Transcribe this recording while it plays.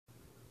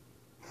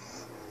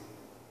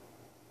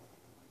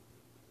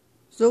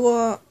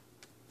So,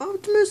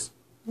 Optimus,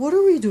 what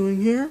are we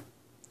doing here?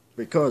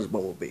 Because,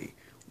 Bumblebee,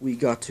 we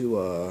got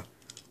to,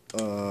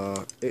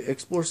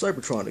 explore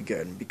Cybertron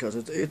again, because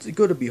it's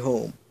good to be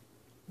home.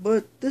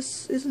 But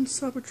this isn't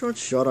Cybertron.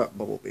 Shut up,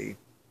 Bumblebee.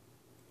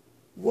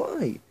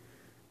 Why?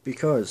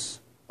 Because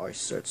I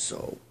said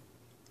so.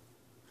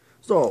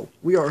 So,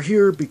 we are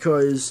here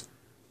because,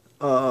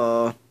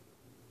 why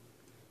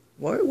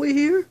are we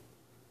here?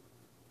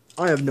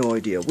 I have no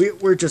idea.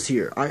 We're just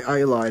here.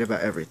 I lied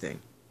about everything.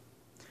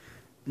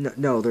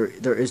 No,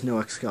 there is no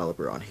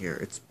Excalibur on here.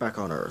 It's back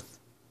on Earth.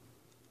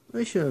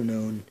 I should have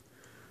known.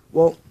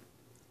 Well,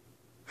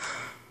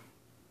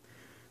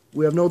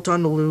 we have no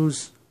time to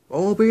lose.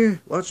 Bumblebee,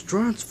 let's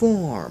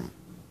transform.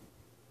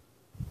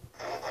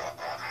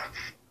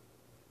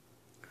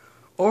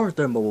 Alright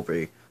then,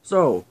 Bumblebee.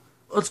 So,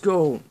 let's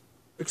go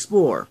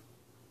explore.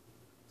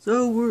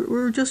 So,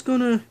 we're just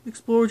gonna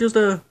explore just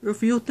a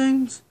few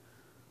things?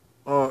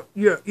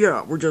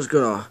 Yeah, we're just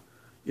gonna,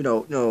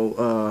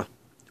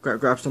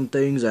 grab some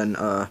things and,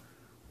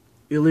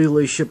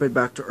 illegally ship it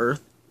back to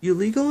Earth.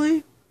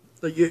 Illegally?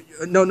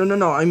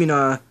 No, I mean,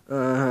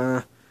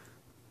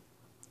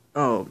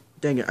 oh,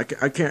 dang it,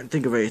 I can't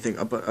think of anything,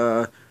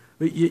 but,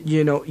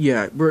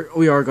 yeah,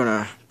 we are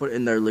gonna put it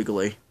in there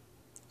legally.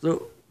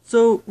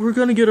 So, we're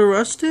gonna get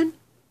arrested?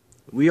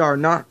 We are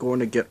not going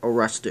to get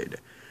arrested.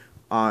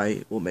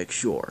 I will make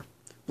sure.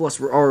 Plus,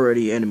 we're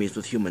already enemies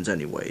with humans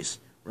anyways.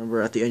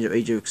 Remember at the end of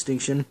Age of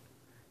Extinction?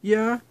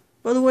 Yeah.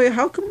 By the way,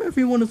 how come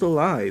everyone is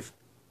alive?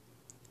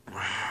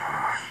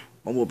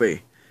 Bumblebee,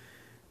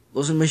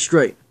 listen to me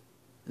straight.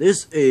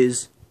 This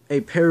is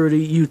a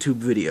parody YouTube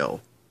video.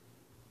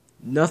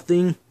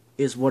 Nothing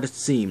is what it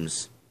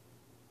seems.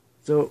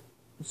 So,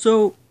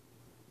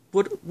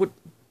 what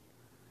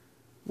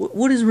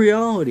is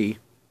reality?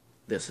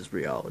 This is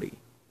reality.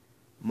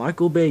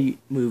 Michael Bay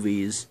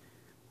movies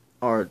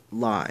are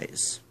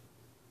lies.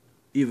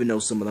 Even though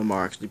some of them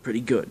are actually pretty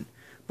good.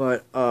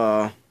 But,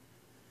 our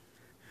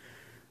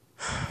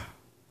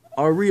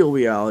real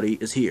reality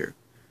is here.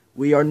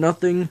 We are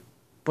nothing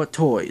but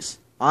toys.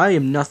 I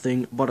am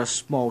nothing but a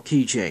small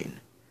keychain.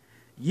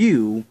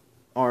 You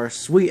are a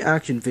sweet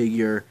action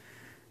figure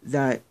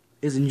that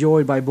is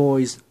enjoyed by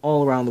boys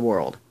all around the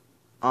world.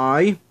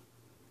 I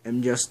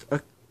am just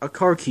a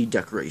car key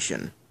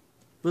decoration.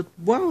 But,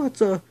 wow,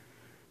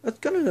 that's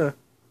kind of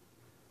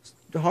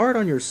hard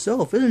on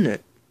yourself, isn't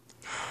it?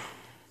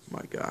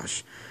 My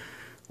gosh.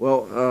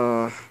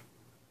 Well,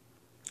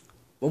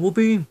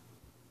 Bumblebee?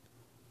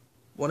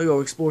 Wanna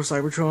go explore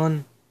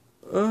Cybertron?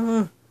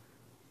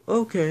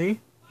 Okay.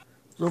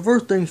 So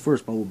first things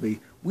first, Bumblebee.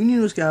 We need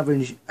to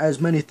scavenge as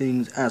many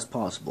things as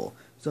possible.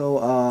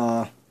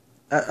 So,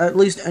 at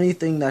least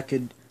anything that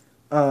could,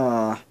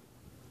 that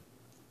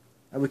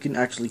we can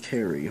actually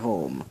carry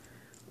home.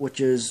 Which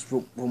is,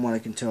 from what I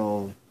can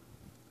tell,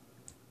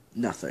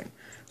 nothing.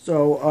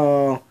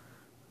 So,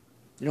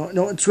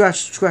 no,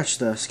 scratch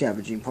the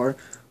scavenging part.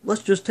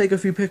 Let's just take a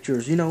few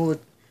pictures,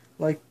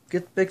 like,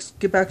 get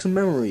back some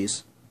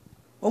memories.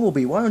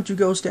 Bumblebee, why don't you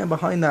go stand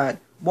behind that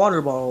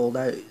water bottle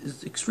that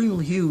is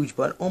extremely huge,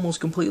 but almost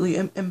completely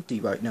empty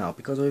right now,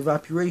 because of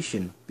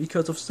evaporation,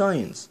 because of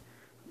science.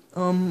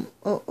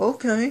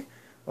 Okay.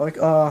 Like,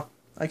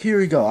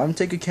 here you go, I'm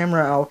taking a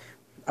camera out,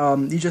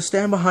 you just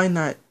stand behind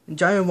that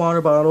giant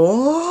water bottle.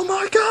 Oh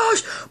my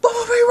gosh!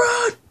 Bumblebee,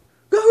 run!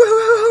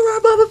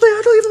 Run, Bumblebee,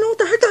 I don't even know what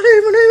the heck that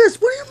even is!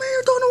 What do you mean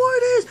you don't know what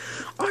it is?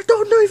 I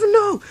don't even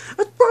know!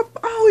 I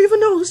don't even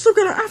know! This is some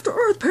kind of After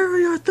Earth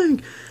parody, I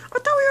think! I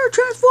thought we were a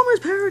Transformers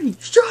parody!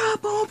 Shut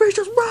up, Bumblebee,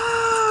 just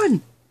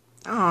run!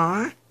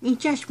 Aw, me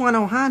just want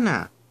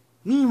Ohana.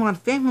 Me want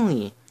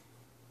family.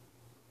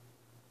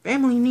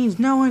 Family means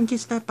no one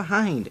gets left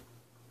behind.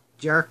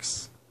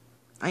 Jerks.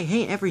 I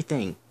hate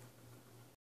everything.